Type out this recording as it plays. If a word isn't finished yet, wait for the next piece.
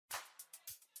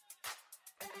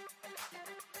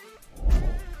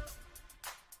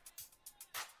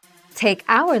Take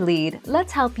our lead,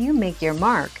 let's help you make your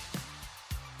mark.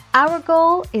 Our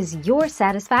goal is your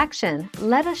satisfaction.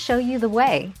 Let us show you the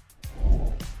way.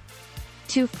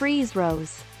 To freeze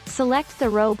rows, select the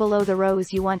row below the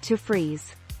rows you want to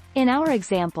freeze. In our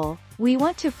example, we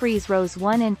want to freeze rows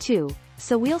 1 and 2,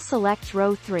 so we'll select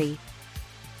row 3.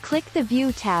 Click the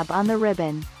View tab on the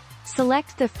ribbon.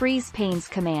 Select the Freeze Panes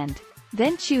command,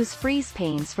 then choose Freeze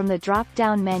Panes from the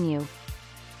drop-down menu.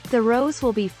 The rows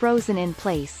will be frozen in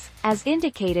place, as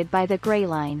indicated by the gray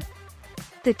line.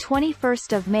 The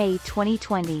 21st of May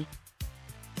 2020.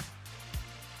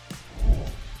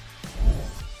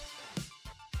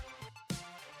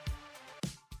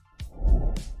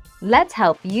 Let's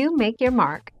help you make your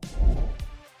mark.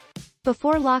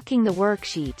 Before locking the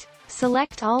worksheet,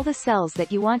 select all the cells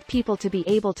that you want people to be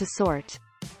able to sort.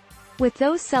 With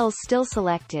those cells still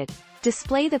selected,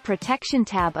 display the Protection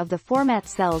tab of the Format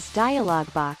Cells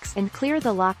dialog box and clear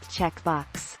the Locked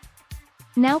checkbox.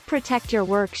 Now protect your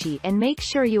worksheet and make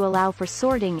sure you allow for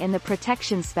sorting in the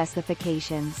protection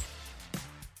specifications.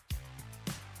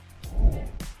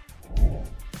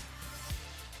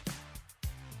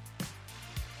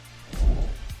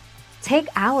 Take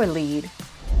our lead.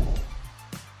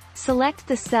 Select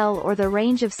the cell or the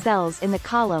range of cells in the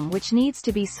column which needs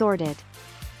to be sorted.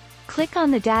 Click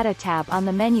on the Data tab on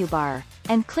the menu bar,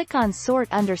 and click on Sort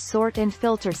under Sort and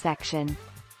Filter section.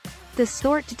 The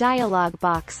Sort dialog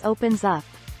box opens up.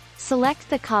 Select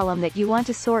the column that you want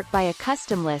to sort by a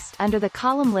custom list under the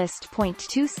column list.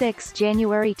 26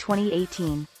 January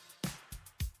 2018.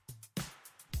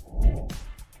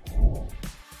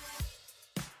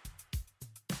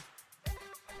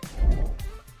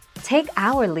 Take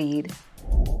our lead.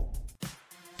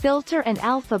 Filter and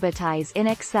alphabetize in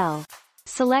Excel.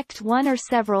 Select one or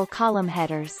several column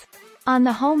headers. On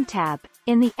the Home tab,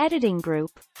 in the Editing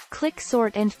group, click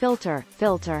Sort and Filter.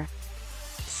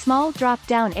 Small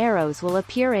drop-down arrows will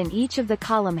appear in each of the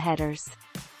column headers.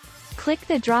 Click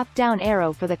the drop-down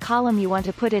arrow for the column you want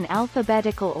to put in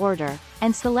alphabetical order,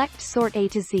 and select Sort A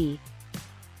to Z.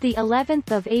 The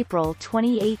 11th of April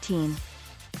 2018.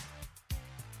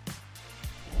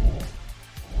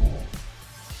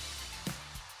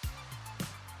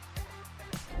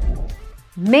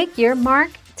 Make your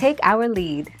mark, take our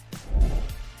lead.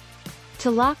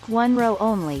 To lock one row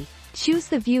only, choose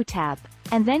the View tab,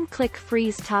 and then click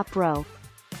Freeze Top Row.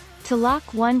 To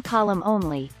lock one column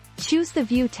only, choose the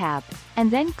View tab, and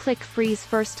then click Freeze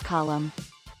First Column.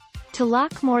 To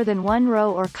lock more than one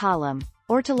row or column,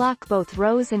 or to lock both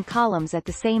rows and columns at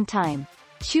the same time,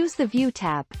 choose the View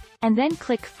tab, and then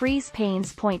click Freeze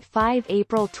Panes. 5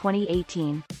 April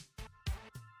 2018.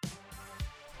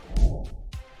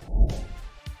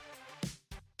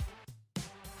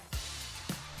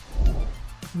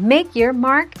 Make your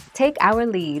mark, take our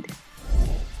lead.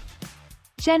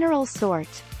 General Sort.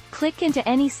 Click into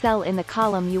any cell in the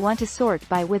column you want to sort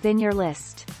by within your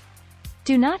list.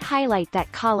 Do not highlight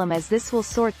that column as this will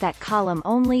sort that column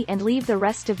only and leave the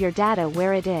rest of your data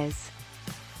where it is.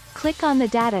 Click on the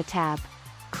Data tab.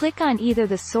 Click on either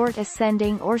the Sort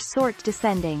Ascending or Sort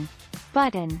Descending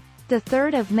button. The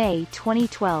 3rd of May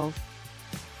 2012.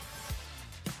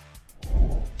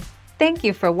 Thank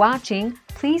you for watching.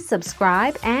 Please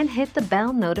subscribe and hit the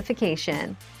bell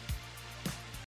notification.